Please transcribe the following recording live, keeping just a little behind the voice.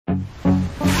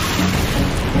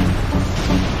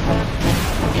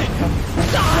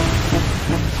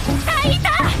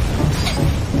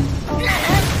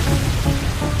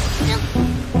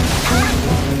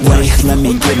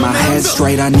my head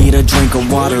straight, I need a drink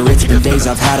of water. It's been days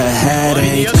I've had a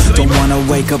headache. Don't wanna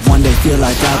wake up one day, feel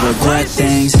like I regret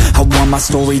things. I want my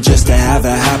story just to have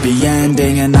a happy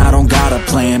ending, and I don't got a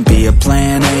plan B, a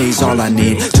plan A's all I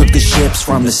need. Took the ships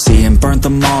from the sea and burnt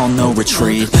them all, no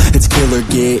retreat. It's kill or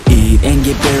get, eat, and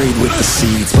get buried with the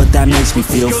seeds, but that makes me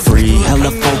feel free,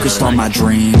 hella focused on my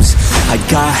dreams. I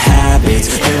got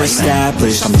habits, they're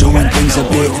established, I'm doing things a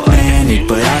bit manic,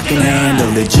 but I can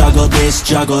handle it. Juggle this,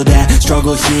 juggle that,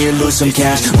 struggle here, lose some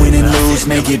cash, win and lose,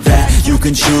 make it back. You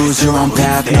can choose your own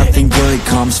path, nothing good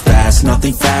comes fast,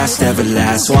 nothing fast ever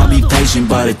lasts. So I'll be patient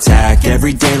but attack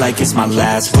every day like it's my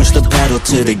last. Push the pedal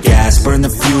to the gas, burn the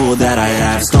fuel that I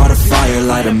have, start a fire,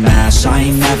 light a match, I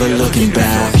ain't never looking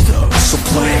back. So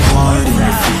plant hard in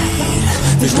your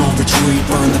feet, there's no retreat,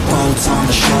 burn the boats on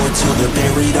the shore till they're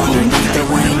buried underneath, there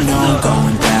ain't no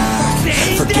going back.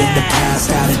 Forget the past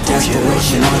out of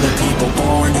desperation, other people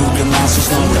born who can last,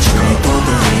 there's no retreat, don't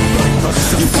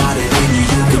believe. You got it in you,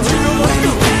 you can do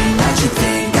anything that you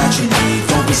think that you need.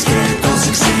 Don't be scared, go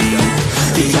succeed.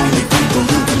 The only people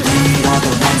who can lead are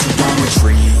the ones who don't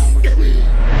retreat.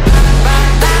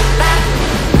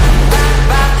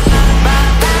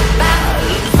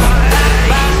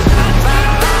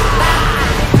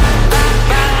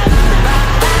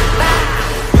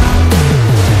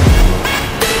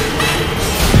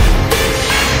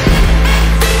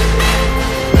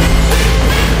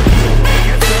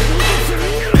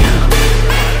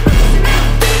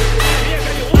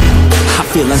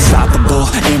 Feel unstoppable,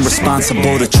 ain't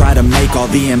responsible to try to make all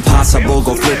the impossible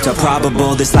go flip to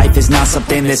probable. This life is not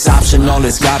something that's optional,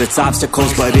 it's got its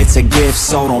obstacles, but it's a gift.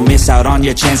 So don't miss out on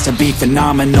your chance to be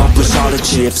phenomenal. Push all the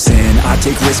chips in, I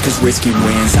take risks cause risky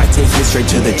wins. I take it straight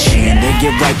to the chin, then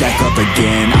get right back up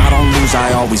again. I don't lose,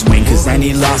 I always win, cause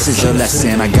any loss is a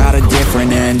lesson. I got a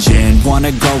different engine,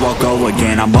 wanna go, I'll go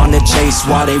again. I'm on the chase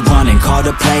while they running, call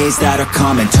the plays that are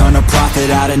coming. Turn a profit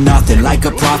out of nothing, like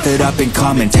a prophet up and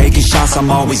coming. Taking shots, I'm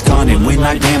always gunning, when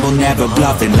I gamble, never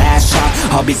bluffing. Last shot,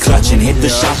 I'll be clutching, hit the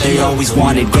shot they always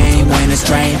wanted. Game winners,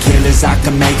 train killers, I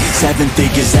can make 7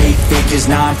 figures, 8 figures,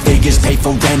 9 figures. Pay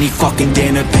for any fucking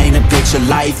dinner, paint a picture.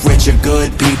 Life richer,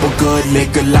 good people, good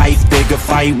liquor. Life bigger,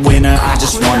 fight winner, I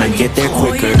just wanna get there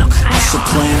quicker. So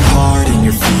plant hard in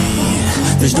your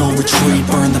feet, there's no retreat,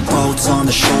 burn the boats on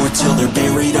the shore till they're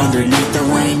buried underneath,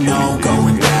 there ain't no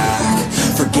going back.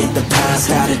 Forget the past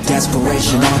out of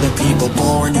desperation, all the people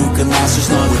born who can last,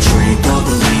 there's no retreat, don't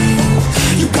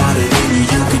believe. You got it in you,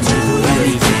 you can do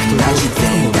anything that you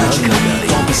think that you need.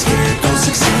 Don't be scared, go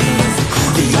succeed.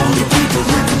 The only people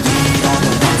who can lead are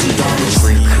the ones who don't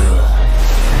retreat.